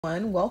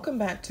Welcome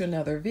back to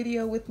another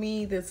video with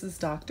me. This is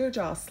Dr.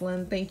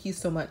 Jocelyn. Thank you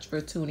so much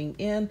for tuning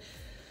in.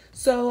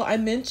 So I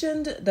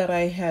mentioned that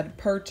I had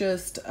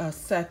purchased a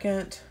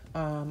second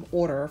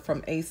order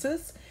from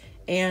ASOS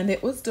and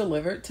it was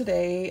delivered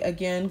today.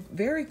 Again,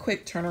 very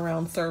quick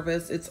turnaround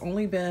service. It's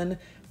only been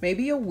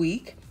maybe a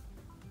week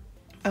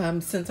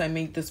since I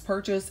made this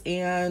purchase,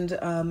 and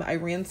I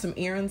ran some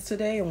errands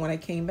today, and when I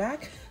came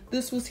back,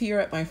 this was here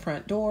at my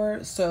front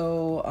door.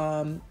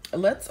 So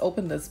let's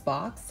open this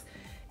box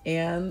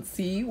and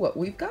see what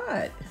we've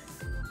got.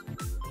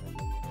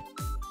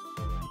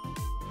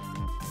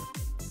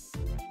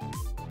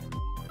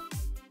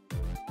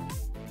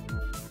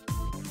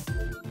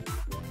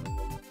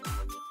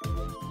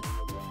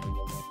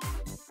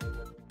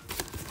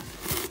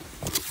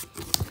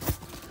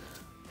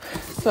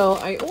 So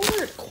I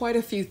ordered quite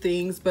a few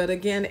things, but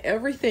again,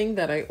 everything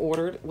that I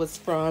ordered was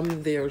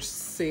from their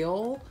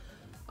sale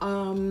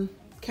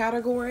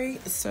category.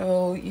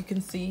 So you can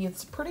see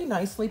it's pretty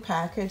nicely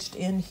packaged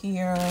in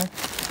here.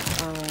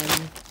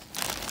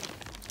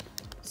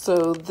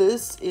 So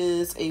this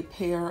is a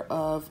pair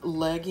of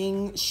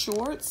legging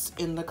shorts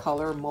in the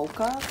color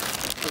mocha,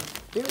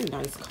 a very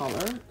nice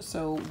color.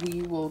 So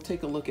we will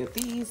take a look at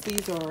these.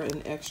 These are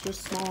an extra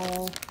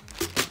small.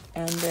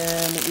 And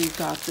then we've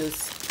got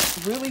this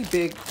really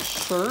big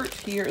shirt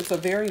here. It's a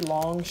very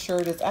long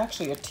shirt. It's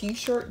actually a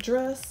t-shirt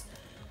dress.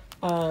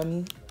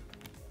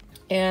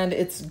 And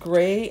it's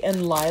gray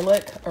and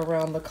lilac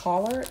around the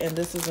collar, and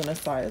this is in a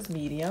size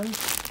medium.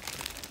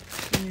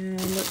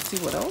 And let's see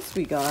what else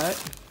we got.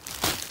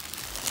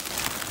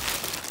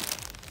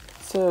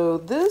 So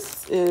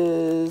this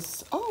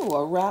is,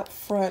 a wrap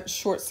front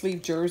short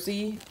sleeve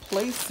jersey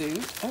play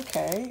suit.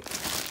 Okay,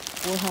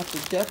 we'll have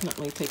to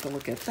definitely take a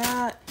look at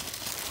that.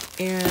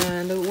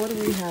 And what do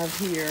we have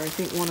here? I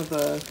think one of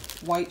the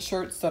white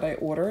shirts that I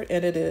ordered,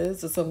 and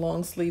it's a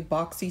long sleeve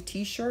boxy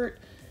t-shirt.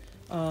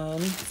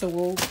 So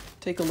we'll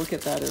take a look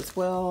at that as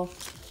well.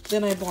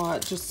 Then I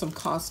bought just some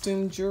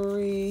costume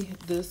jewelry.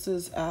 This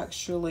is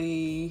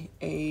actually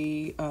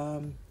a,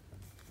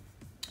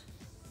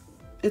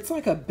 it's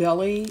like a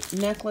belly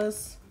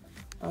necklace.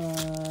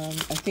 I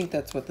think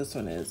that's what this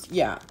one is.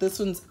 Yeah, this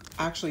one's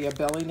actually a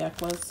belly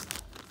necklace,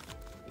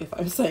 if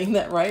I'm saying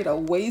that right. A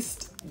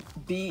waist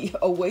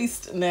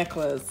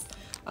necklace.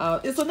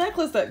 It's a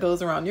necklace that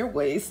goes around your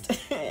waist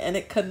and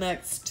it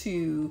connects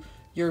to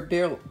your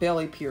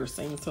belly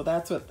piercing. So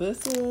that's what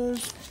this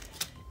is.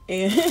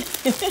 And,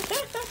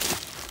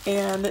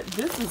 and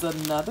this is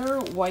another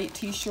white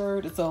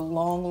t-shirt. It's a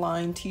long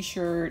line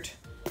t-shirt.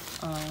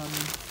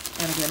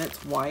 And again,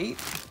 it's white.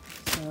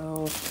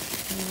 So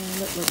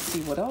let's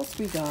see what else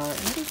we got.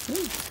 What is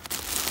this?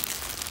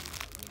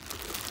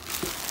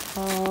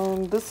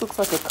 This looks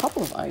like a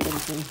couple of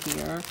items in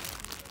here.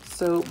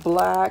 So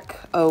black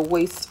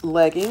waist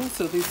leggings.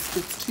 So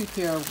it's two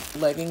pair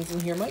of leggings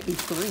in here. Might be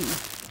three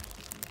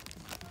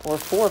or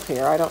four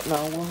pair. I don't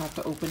know. We'll have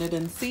to open it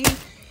and see.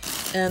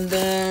 And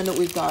then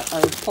we've got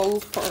a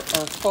faux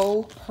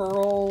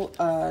pearl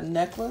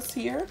necklace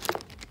here.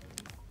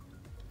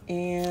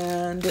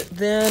 And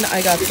then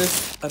I got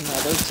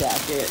another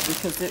jacket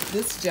because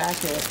this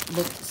jacket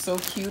looked so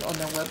cute on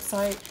their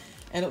website.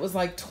 And it was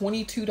like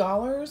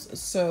 $22,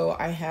 so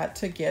I had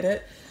to get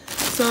it.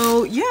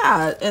 So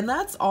yeah, and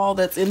that's all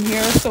that's in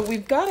here. So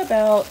we've got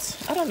about,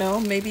 I don't know,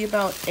 maybe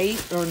about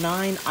 8 or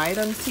 9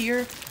 items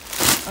here.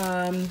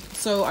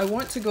 So I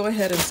want to go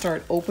ahead and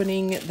start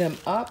opening them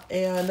up,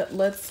 and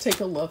let's take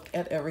a look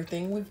at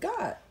everything we've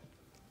got.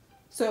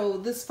 So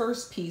this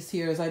first piece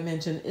here, as I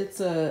mentioned, it's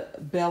a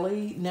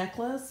belly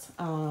necklace,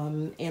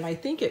 and I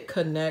think it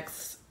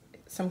connects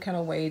some kind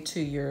of way to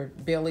your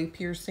belly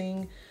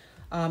piercing.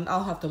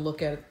 I'll have to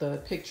look at the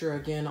picture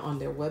again on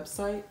their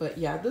website, but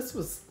yeah, this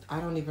was, I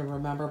don't even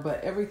remember,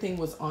 but everything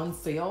was on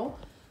sale.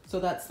 So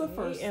that's the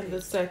first. And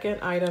the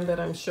second item that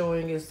I'm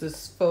showing is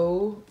this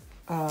faux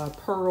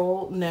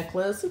pearl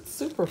necklace. It's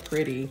super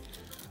pretty.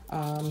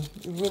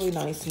 Really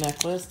nice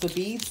necklace. The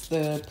beads,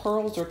 the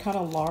pearls are kind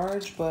of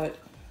large, but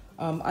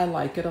I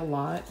like it a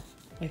lot.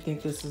 I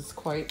think this is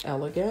quite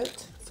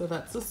elegant. So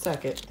that's the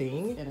second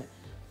thing.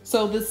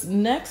 So this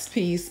next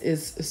piece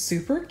is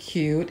super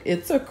cute.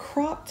 It's a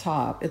crop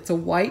top. It's a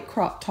white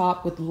crop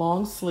top with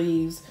long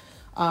sleeves.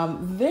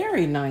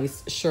 Very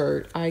nice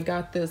shirt. I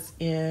got this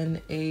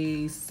in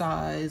a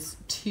size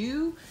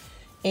 2,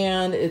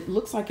 and it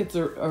looks like it's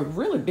a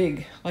really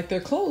big, like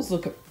their clothes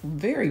look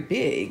very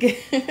big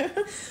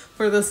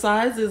for the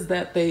sizes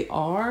that they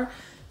are.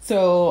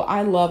 So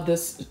I love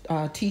this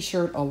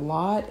t-shirt a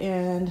lot.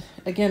 And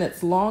again,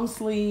 it's long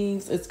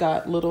sleeves. It's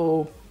got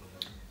little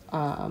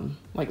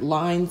like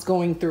lines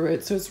going through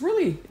it. So it's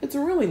a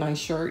really nice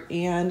shirt,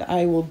 and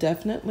I will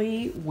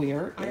definitely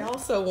wear it. I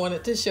also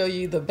wanted to show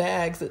you the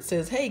bags that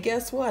says, hey,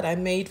 guess what?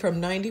 I'm made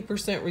from 90%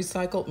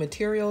 recycled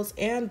materials,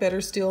 and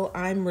better still,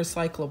 I'm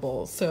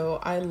recyclable. So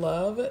I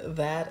love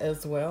that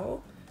as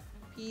well.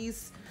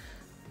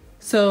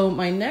 So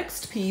my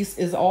next piece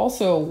is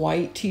also a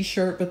white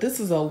t-shirt, but this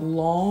is a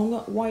long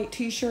white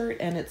t-shirt,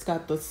 and it's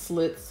got the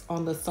slits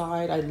on the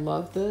side. I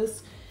love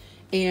this.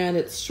 And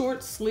it's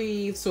short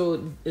sleeve,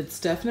 so it's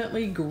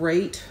definitely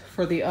great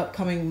for the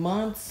upcoming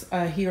months.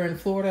 Here in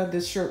Florida,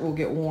 this shirt will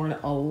get worn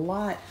a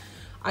lot.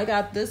 I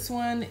got this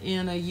one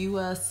in a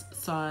US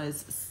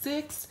size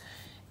 6,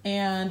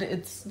 and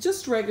it's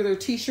just regular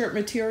t-shirt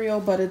material,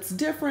 but it's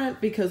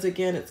different because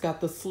again, it's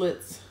got the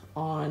slits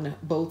on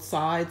both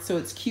sides, so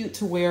it's cute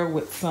to wear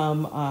with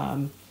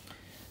some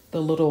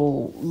the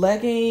little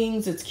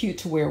leggings. It's cute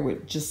to wear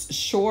with just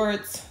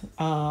shorts,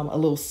 a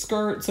little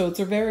skirt. So it's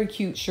a very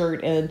cute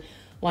shirt. And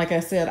like I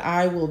said,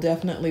 I will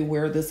definitely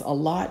wear this a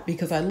lot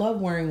because I love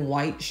wearing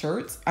white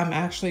shirts. I'm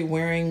actually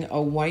wearing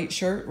a white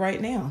shirt right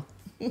now.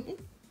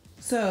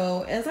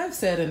 So as I've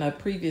said in a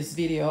previous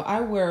video, I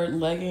wear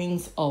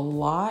leggings a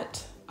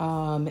lot.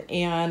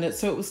 And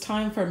so it was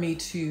time for me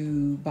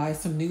to buy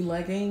some new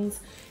leggings,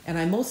 and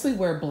I mostly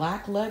wear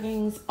black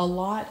leggings a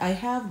lot. I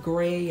have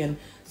gray and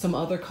some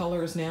other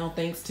colors now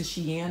thanks to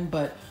Shein,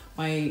 but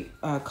my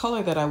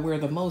color that I wear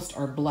the most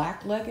are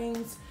black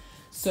leggings.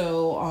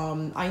 So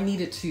I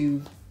needed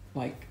to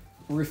like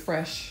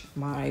refresh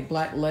my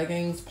black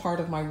leggings part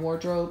of my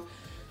wardrobe.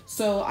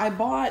 So I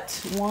bought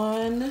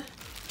 1,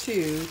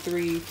 2,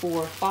 3,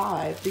 4,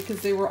 5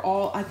 because they were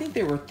all, I think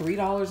they were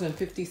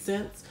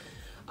 $3.50.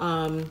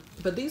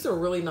 But these are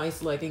really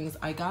nice leggings.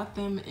 I got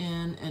them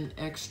in an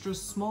extra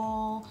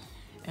small,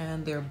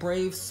 and they're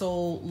Brave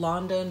Soul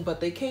London, but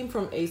they came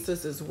from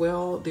ASOS as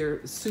well.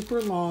 They're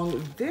super long,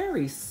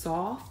 very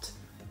soft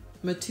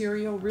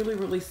material, really,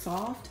 really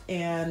soft,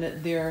 and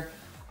they're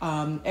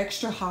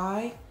extra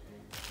high.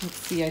 Let's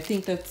see, I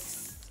think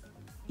that's,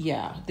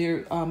 yeah,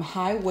 they're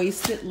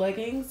high-waisted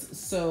leggings,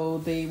 so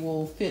they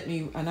will fit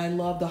me, and I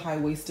love the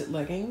high-waisted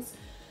leggings.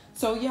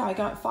 So yeah, I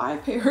got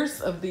 5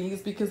 pairs of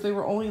these because they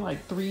were only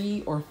like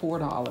 $3 or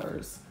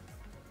 $4.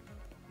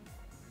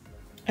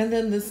 And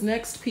then this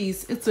next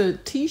piece, it's a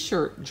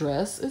t-shirt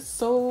dress. It's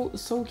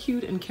so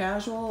cute and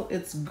casual.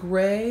 It's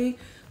gray,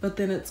 but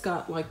then it's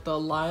got like the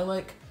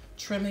lilac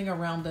trimming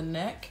around the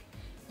neck,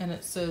 and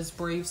it says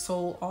Brave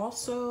Soul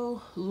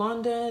also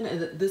London,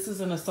 and this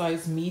is in a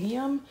size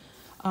medium.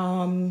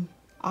 I'm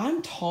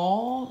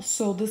tall,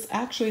 so this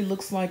actually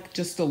looks like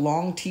just a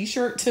long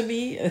t-shirt to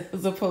me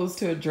as opposed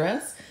to a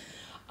dress.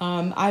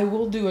 I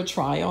will do a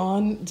try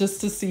on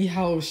just to see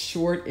how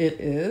short it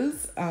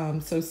is.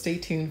 So stay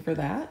tuned for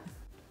that.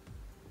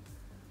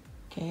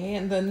 Okay,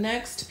 and the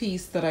next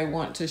piece that I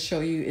want to show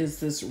you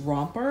is this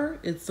romper.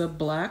 It's a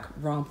black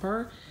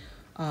romper,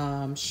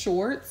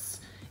 shorts.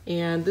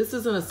 And this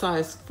is in a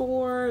size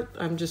 4.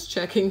 I'm just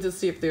checking to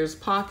see if there's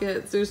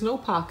pockets. There's no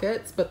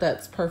pockets, but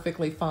that's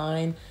perfectly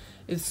fine.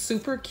 It's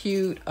super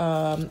cute.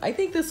 I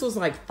think this was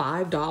like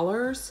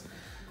 $5.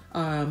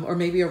 Or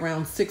maybe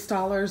around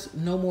 $6,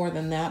 no more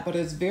than that, but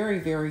it's very,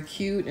 very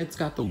cute. It's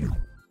got the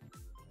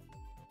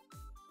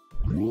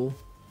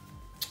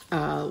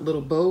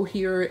little bow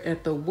here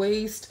at the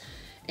waist,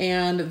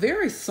 and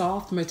very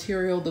soft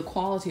material. The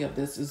quality of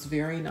this is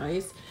very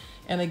nice.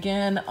 And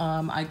again,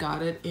 I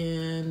got it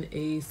in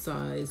a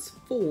size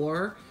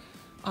 4.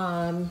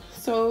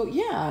 So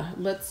yeah,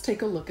 let's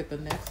take a look at the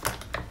next one.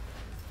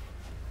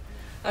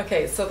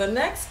 Okay, so the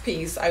next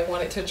piece, I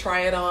wanted to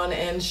try it on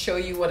and show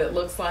you what it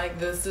looks like.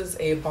 This is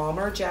a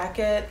bomber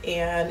jacket,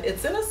 and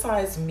it's in a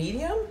size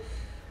medium,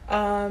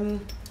 and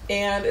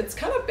it's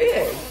kind of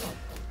big.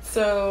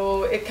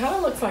 So it kind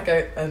of looks like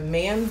a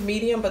man's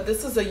medium, but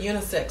this is a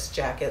unisex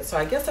jacket. So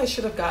I guess I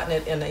should have gotten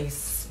it in a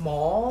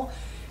small,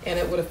 and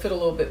it would have fit a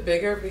little bit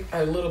bigger,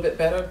 a little bit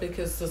better,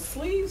 because the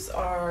sleeves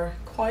are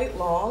quite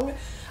long.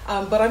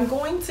 But I'm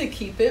going to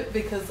keep it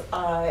because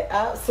I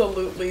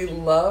absolutely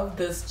love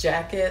this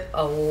jacket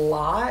a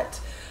lot.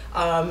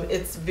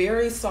 It's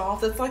very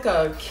soft. It's like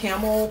a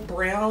camel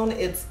brown.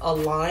 It's a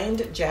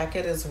lined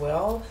jacket as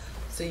well.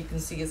 So you can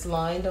see it's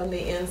lined on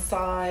the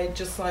inside,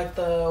 just like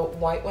the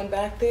white one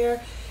back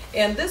there.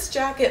 And this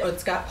jacket,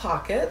 it's got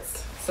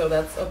pockets, so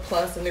that's a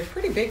plus, and they're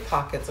pretty big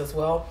pockets as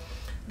well.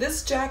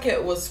 This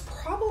jacket was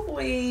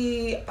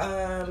probably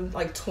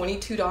like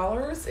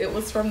 $22. It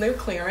was from their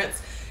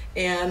clearance,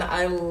 and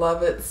I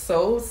love it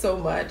so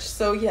much.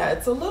 So yeah,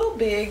 it's a little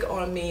big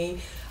on me.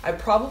 I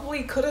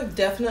probably could have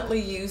definitely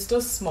used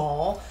a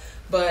small,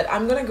 but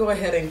I'm gonna go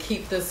ahead and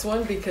keep this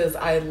one because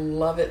I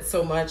love it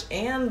so much,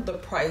 and the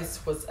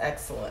price was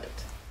excellent.